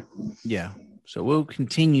for it. Yeah. So we'll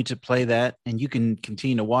continue to play that, and you can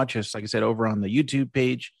continue to watch us, like I said, over on the YouTube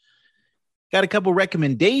page. Got a couple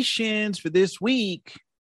recommendations for this week.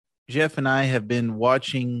 Jeff and I have been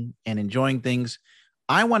watching and enjoying things.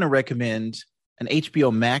 I want to recommend an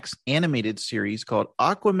HBO Max animated series called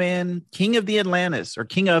Aquaman, King of Atlantis.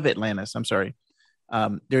 I'm sorry.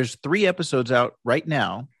 There's 3 episodes out right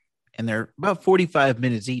now, and they're about 45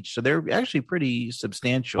 minutes each. So they're actually pretty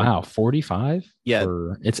substantial. Wow, 45? Yeah.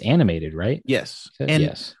 It's animated, right? Yes. And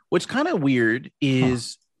yes. What's kind of weird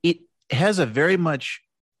is it has a very much,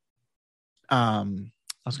 I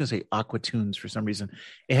was going to say Aquatoons for some reason.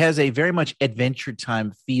 It has a very much Adventure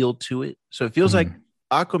Time feel to it. So it feels like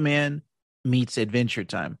Aquaman meets Adventure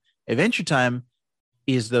Time. Adventure Time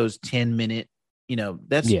is those 10-minute,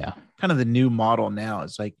 that's kind of the new model now.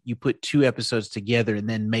 It's like you put 2 episodes together and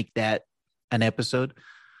then make that an episode.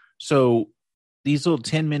 So these little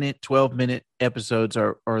 10-minute, 12-minute episodes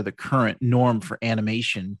are the current norm for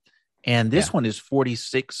animation. And this one is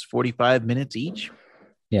 46, 45 minutes each.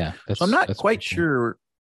 Yeah. So I'm not quite sure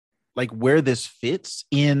like where this fits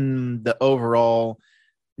in the overall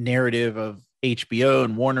narrative of HBO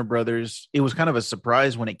and Warner Brothers. It was kind of a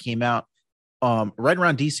surprise when it came out. Right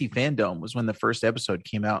around DC Fandom was when the first episode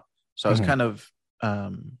came out. So I was kind of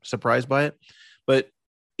surprised by it, but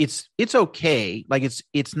it's okay. Like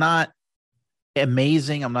it's not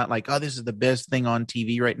amazing. I'm not like, oh, this is the best thing on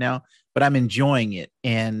TV right now, but I'm enjoying it.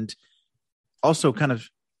 And also kind of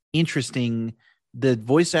interesting. The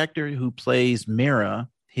voice actor who plays Mera,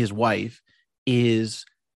 his wife, is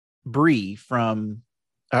Britta from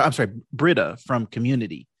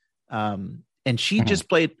Community. And she just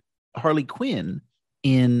played Harley Quinn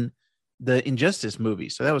in the Injustice movie.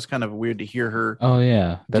 So that was kind of weird to hear her. Oh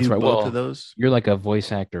yeah, that's right. Both of those. You're like a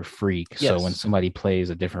voice actor freak. Yes. So when somebody plays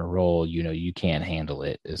a different role, you can't handle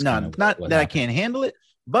it. Not that I can't handle it,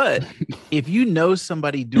 But if you know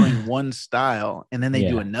somebody doing one style and then they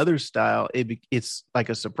do Yeah. another style, it's like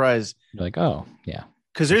a surprise You're like, oh yeah,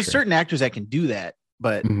 because for there's sure. certain actors that can do that,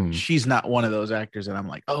 but Mhm. she's not one of those actors that I'm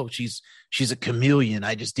like, oh, she's a chameleon.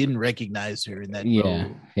 I just didn't recognize her in that Yeah,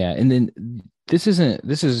 role. yeah. And then this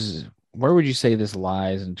is where would you say this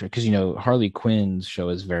lies? Because Harley Quinn's show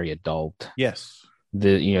is very adult. Yes.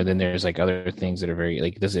 Then there's like other things that are very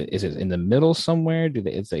like, is it in the middle somewhere?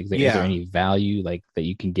 It's like, is there Yeah. any value like that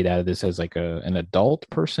you can get out of this as like an adult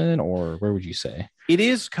person, or where would you say? It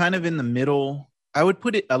is kind of in the middle. I would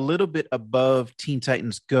put it a little bit above Teen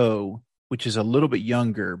Titans Go, which is a little bit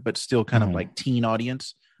younger, but still kind of Mhm. like teen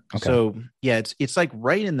audience. Okay. So yeah, it's like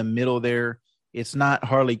right in the middle there. It's not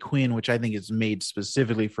Harley Quinn, which I think is made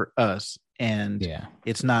specifically for us, and Yeah.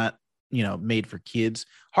 it's not made for kids.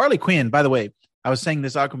 Harley Quinn, by the way, I was saying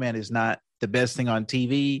this Aquaman is not the best thing on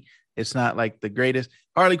TV. It's not like the greatest.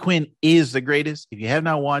 Harley Quinn is the greatest. If you have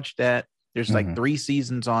not watched that, there's like Mhm. 3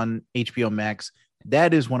 seasons on HBO Max.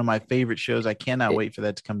 That is one of my favorite shows. I cannot wait for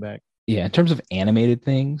that to come back. Yeah, in terms of animated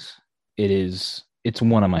things, it's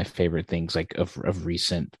one of my favorite things like of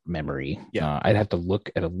recent memory. Yeah. I'd have to look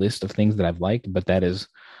at a list of things that I've liked, but that is,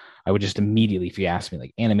 I would just immediately, if you ask me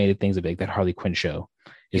like animated things, I'd be like, that Harley Quinn show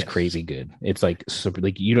is Yes. crazy good. It's like super,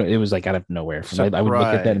 like it was like out of nowhere. I would look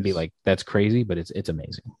at that and be Surprise. like, that's crazy, but it's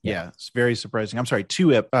amazing. Yeah, it's very surprising. I'm sorry,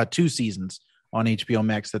 two seasons on HBO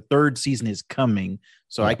Max. The 3rd season is coming,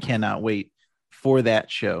 so I Yeah. cannot wait for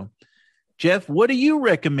that show. Jeff, what are you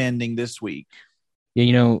recommending this week?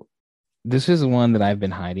 Yeah, this is the one that I've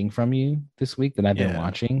been hiding from you this week that I've been Yeah.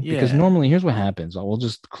 watching, because Yeah. normally here's what happens. We'll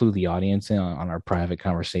just clue the audience in on our private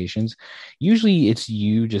conversations. Usually it's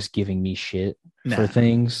you just giving me shit for Nah,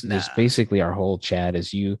 things. nah. Just basically our whole chat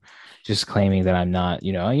is you just claiming that I'm not,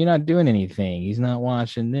 you're not doing anything. He's not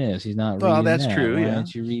watching this. He's not Well, reading that's that. true, Why yeah.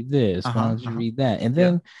 don't you read this? Why don't you read that? And Yeah.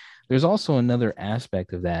 then there's also another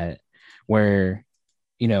aspect of that where,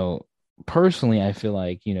 personally, I feel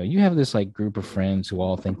like, you have this like group of friends who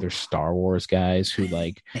all think they're Star Wars guys who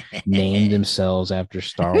like name themselves after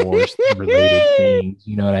Star Wars related things.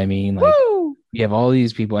 You know what I mean? Like you have all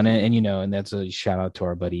these people, and and that's a shout out to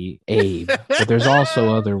our buddy Abe. But there's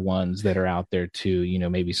also other ones that are out there too.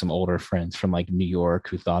 Maybe some older friends from like New York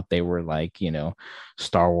who thought they were like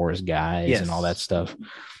Star Wars guys and all that stuff.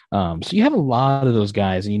 So you have a lot of those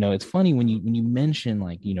guys, and it's funny when you mention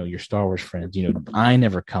like your Star Wars friends. I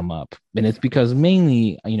never come up, and it's because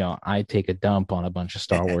mainly I take a dump on a bunch of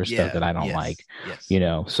Star Wars stuff that I don't like. Yes.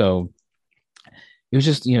 So it was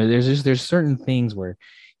just there's certain things where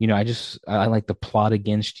I like to plot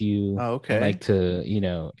against you. Oh, okay. I like to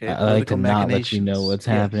Okay, I like to political not let you know what's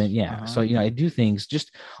machinations. happening. Yeah. Uh-huh. So I do things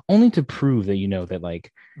just only to prove that that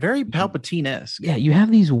like Very Palpatine-esque. yeah, you have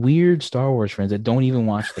these weird Star Wars friends that don't even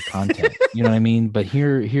watch the content. You know what I mean? But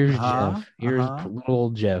here's Jeff. Here's little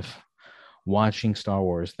old Jeff watching Star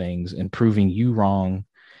Wars things and proving you wrong,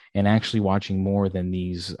 and actually watching more than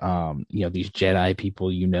these these Jedi people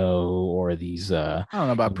or these I don't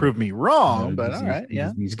know about prove me wrong, but these, all right,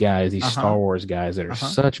 yeah. these guys, these Star Wars guys that are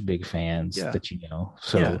such big fans that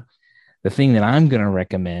So the thing that I'm gonna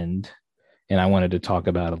recommend, and I wanted to talk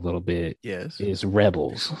about a little bit, is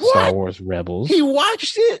Rebels. What? Star Wars Rebels. He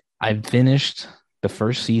watched it. I finished the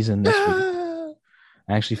first season this week.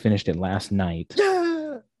 I actually finished it last night,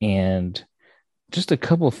 and just a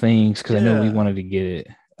couple things because I know we wanted to get it.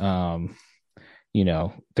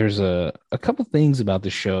 There's a couple things about the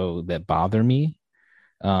show that bother me,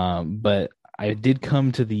 but I did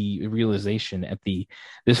come to the realization at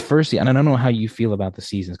this first season, and I don't know how you feel about the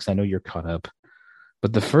seasons because I know you're caught up,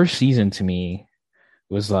 but the first season to me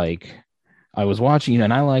was like I was watching,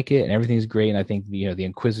 and I like it, and everything's great, and I think the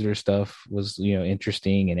Inquisitor stuff was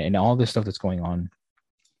interesting, and all this stuff that's going on.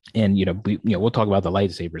 And we'll talk about the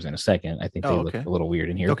lightsabers in a second. I think they look a little weird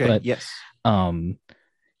in here. Okay. But yes. The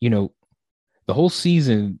whole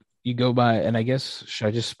season you go by, and I guess should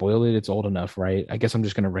I just spoil it? It's old enough, right? I guess I'm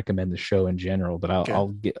just going to recommend the show in general. But I'll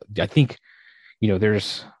get. I think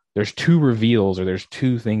there's 2 reveals, or there's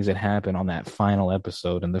 2 things that happen on that final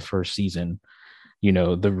episode in the first season.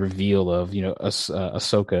 The reveal of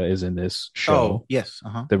Ahsoka is in this show. Oh yes.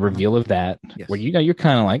 The reveal of that, where you're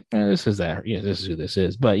kind of like, this is that. This is who this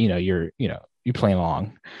is. But you're playing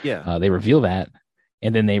along. Yeah. They reveal that,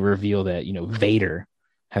 and then they reveal that Vader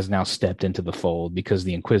has now stepped into the fold because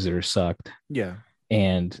the Inquisitor sucked. Yeah.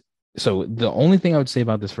 And so the only thing I would say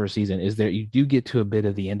about this first season is that you do get to a bit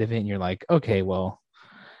of the end of it, and you're like, okay, well,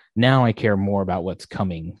 now I care more about what's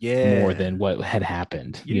coming more than what had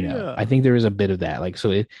happened. I think there is a bit of that. Like,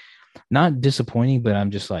 so it not disappointing, but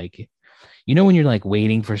I'm just like, when you're like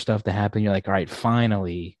waiting for stuff to happen, you're like, all right,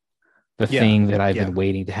 finally The Yeah. thing that I've Yeah. been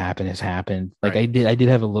waiting to happen has happened. Like Right. I did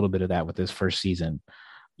have a little bit of that with this first season.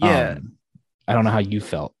 Yeah. Um, I don't know how you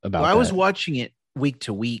felt Well, about I was that. watching it week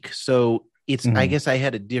to week, so I Mhm. guess I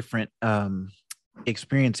had a different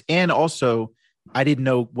experience, and also I didn't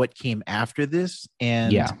know what came after this,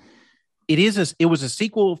 and Yeah. it was a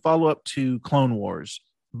sequel follow up to Clone Wars,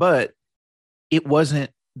 but it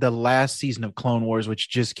wasn't the last season of Clone Wars, which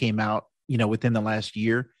just came out, within the last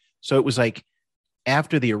year. So it was like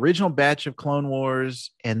after the original batch of Clone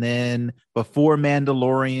Wars and then before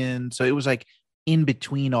Mandalorian. So it was like in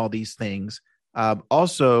between all these things.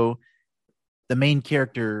 Also, the main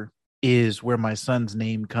character is where my son's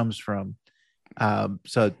name comes from.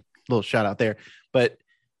 So little shout out there. But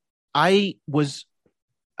I was,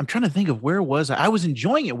 I'm trying to think of where was I? I was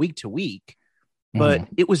enjoying it week to week, but Mhm.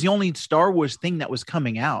 it was the only Star Wars thing that was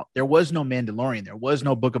coming out. There was no Mandalorian. There was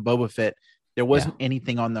no Book of Boba Fett. There Yeah. wasn't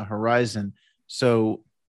anything on the horizon. So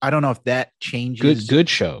I don't know if that Good changes. good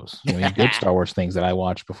shows. I mean, good Star Wars things that I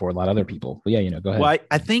watched before a lot of other people. But yeah, go Well, ahead.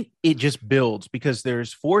 I think it just builds because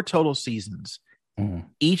there's 4 total seasons. Mhm.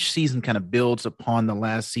 Each season kind of builds upon the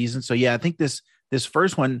last season. So yeah, I think this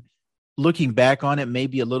first one, looking back on it, may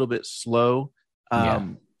be a little bit slow. Yeah.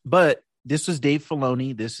 But this is Dave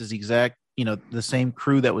Filoni. This is the same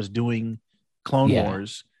crew that was doing Clone Yeah.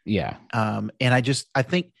 Wars. Yeah. And I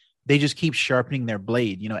think they just keep sharpening their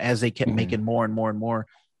blade, as they kept Mhm. making more and more and more.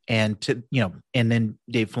 And then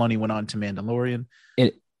Dave Filoni went on to Mandalorian.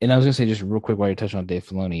 And I was gonna say just real quick while you're touching on Dave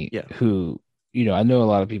Filoni, Yeah. who, I know a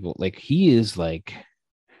lot of people like he is like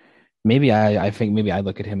maybe I think maybe I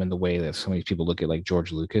look at him in the way that so many people look at like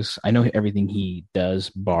George Lucas. I know everything he does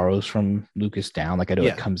borrows from Lucas down. Like I know it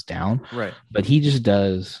Yeah. comes down, Right. but he just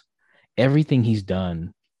does everything he's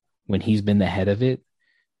done when he's been the head of it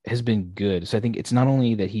has been good. So I think it's not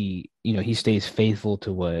only that he stays faithful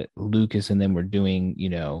to what Lucas and them were doing,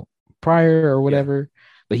 prior or Yeah. whatever,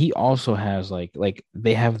 but he also has like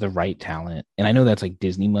they have the right talent. And I know that's like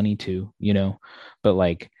Disney money too, but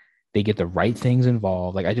like they get the right things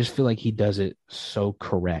involved. Like I just feel like he does it so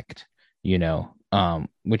correct,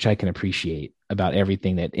 which I can appreciate about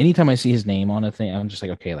everything that anytime I see his name on a thing, I'm just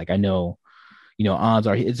like, okay, like I know odds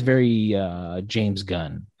are it's very James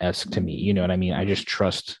Gunn-esque to me. You know what I mean? I just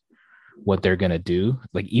trust what they're gonna do.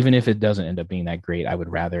 Like even if it doesn't end up being that great, I would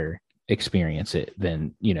rather experience it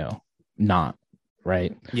than, not.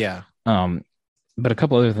 Right. Yeah. But a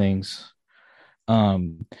couple other things.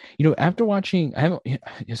 After watching, I haven't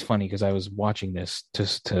it's funny because I was watching this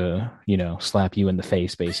just to, slap you in the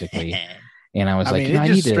face basically. And I was I like, mean, it I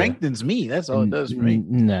need just to strengthens me. That's all it does for me.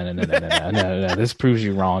 no. This proves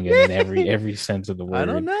you wrong in every sense of the I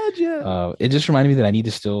don't word. know, Joe. It just reminded me that I need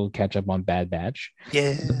to still catch up on Bad Batch.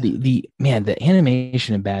 Yeah. But the man, the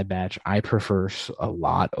animation in Bad Batch, I prefer a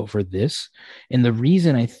lot over this. And the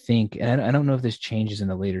reason I think, and I don't know if this changes in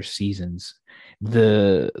the later seasons,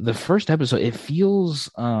 the first episode, it feels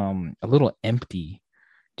a little empty.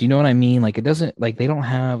 Do you know what I mean? Like it doesn't like they don't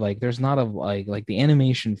have like there's not a like the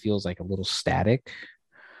animation feels like a little static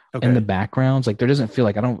in the Okay. backgrounds. Like there doesn't feel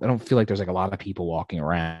like I don't feel like there's like a lot of people walking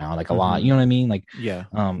around, like a lot, Mm-hmm. you know what I mean? Like Yeah.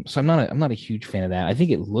 so I'm not a huge fan of that. I think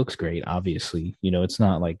it looks great, obviously. It's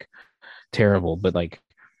not like terrible, but like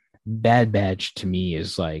Bad Batch to me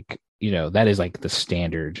is like, that is like the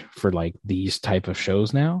standard for like these type of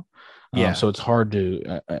shows now. Yeah. So it's hard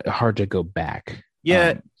to go back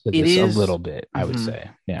Yeah. to It this a is. little bit, I would Mhm. say.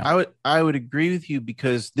 Yeah. I would agree with you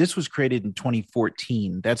because this was created in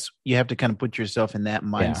 2014. You have to kind of put yourself in that Yeah.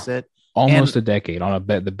 mindset. And Almost a decade on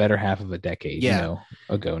the better half of a decade, yeah,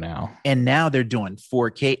 ago now. and now they're doing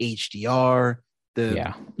 4K HDR. The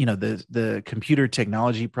Yeah. the computer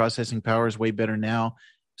technology processing power is way better now.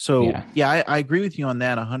 So Yeah. yeah, I agree with you on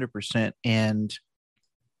that 100%. And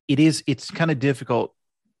it's kind of difficult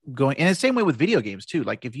going, and the same way with video games too.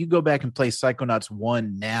 Like if you go back and play Psychonauts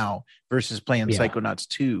 1 now versus playing Yeah. Psychonauts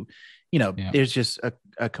 2, Yeah. there's just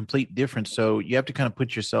a complete difference. So you have to kind of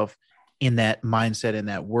put yourself in that mindset, in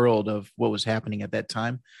that world of what was happening at that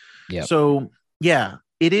time. Yeah. So yeah,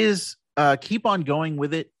 it is keep on going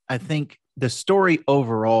with it. I think the story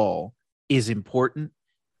overall is important.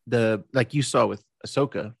 Like you saw with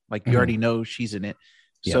Ahsoka, like you already know she's in it.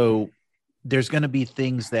 Yep. So there's going to be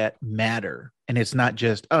things that matter, and it's not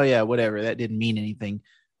just, oh yeah, whatever, that didn't mean anything.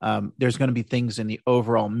 There's going to be things in the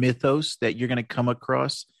overall mythos that you're going to come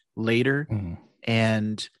across later. Mhm.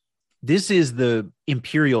 And this is the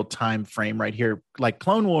Imperial time frame right here. Like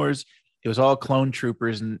Clone Wars, it was all clone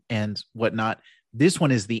troopers and whatnot. This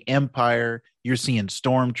one is the Empire. You're seeing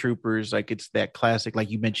stormtroopers, like it's that classic, like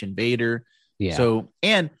you mentioned, Vader. Yeah. So,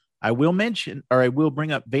 and I will mention, or I will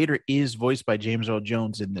bring up, Vader is voiced by James Earl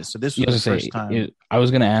Jones in this. So this was the first time. I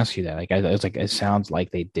was going to ask you that. Like, I was like, it sounds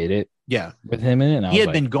like they did it. Yeah, with him in it. And he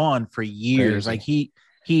had been gone for years. Crazy. Like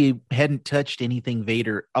he hadn't touched anything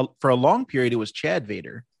Vader for a long period. It was Chad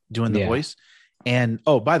Vader doing the voice. And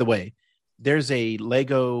by the way, there's a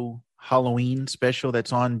Lego Halloween special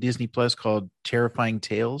that's on Disney Plus called Terrifying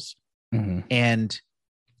Tales, and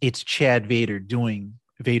it's Chad Vader doing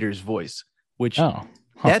Vader's voice, which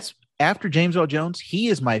that's after James Earl Jones. He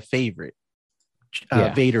is my favorite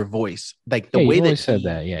Vader voice. Like the way that said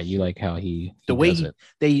that. Yeah, you like how he the way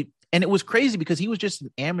they. And it was crazy because he was just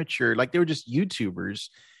an amateur, like they were just YouTubers.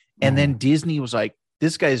 And then Disney was like,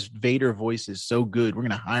 this guy's Vader voice is so good. We're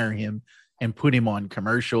going to hire him and put him on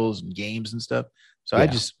commercials and games and stuff. So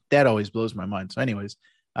that always blows my mind. So anyways,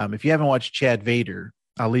 if you haven't watched Chad Vader,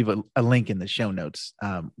 I'll leave a link in the show notes.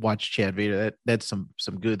 Watch Chad Vader. That's some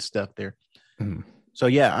good stuff there. So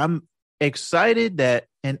yeah, I'm excited that,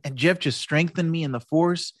 and Jeff just strengthened me in the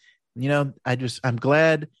Force. You know, I'm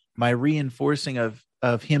glad my reinforcing of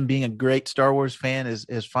him being a great Star Wars fan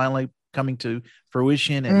is finally coming to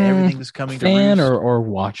fruition, and everything is coming to fan or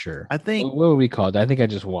watcher. I think what would we call it? I think I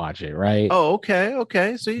just watch it, right? Oh,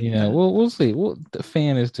 okay. So we'll see. The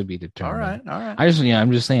fan is to be determined. All right.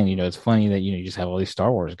 I'm just saying, it's funny that you just have all these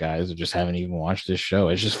Star Wars guys that just haven't even watched this show.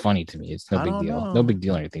 It's just funny to me. It's no big deal. No big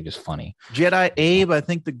deal or anything. Just funny. Jedi Abe, I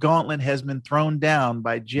think the gauntlet has been thrown down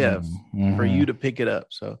by Jeff for you to pick it up.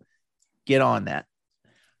 So get on that.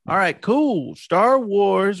 All right, cool. Star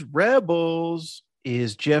Wars Rebels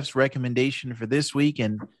is Jeff's recommendation for this week,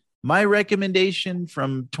 and my recommendation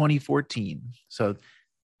from 2014. So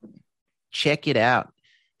check it out.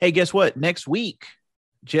 Hey, guess what? Next week,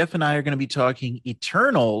 Jeff and I are going to be talking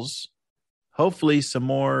Eternals, hopefully some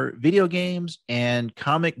more video games and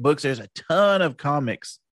comic books. There's a ton of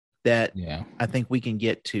comics that I think we can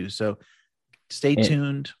get to. So stay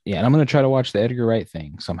tuned. Yeah, and I'm going to try to watch the Edgar Wright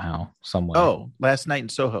thing somehow, somewhere. Oh, Last Night in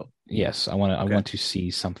Soho. Yes, I want to see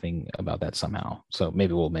something about that somehow. So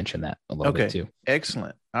maybe we'll mention that a little bit too.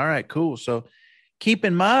 Excellent. All right, cool. So keep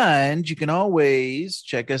in mind, you can always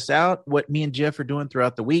check us out, what me and Jeff are doing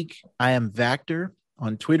throughout the week. I am Vactor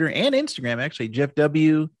on Twitter and Instagram, actually. Jeff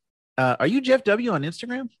W. Are you Jeff W. on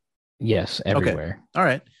Instagram? Yes, everywhere. Okay. All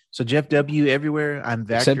right. So Jeff W. everywhere. I'm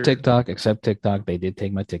Vactor. Except TikTok. They did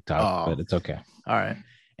take my TikTok, but it's okay. All right.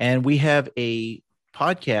 And we have a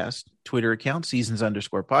podcast Twitter account,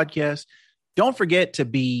 Seasons_podcast. Don't forget to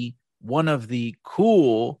be one of the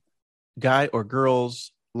cool guy or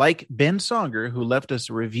girls like Ben Songer, who left us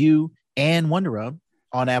a review and Wonder Rub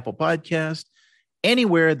on Apple Podcast.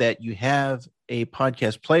 Anywhere that you have a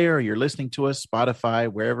podcast player, or you're listening to us,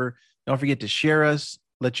 Spotify, wherever, don't forget to share us.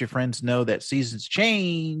 Let your friends know that Seasons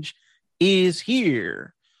Change is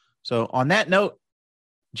here. So on that note,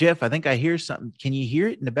 Jeff, I think I hear something. Can you hear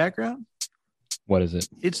it in the background? What is it?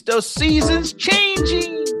 It's those seasons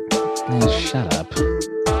changing. Shut up.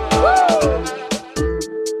 Woo!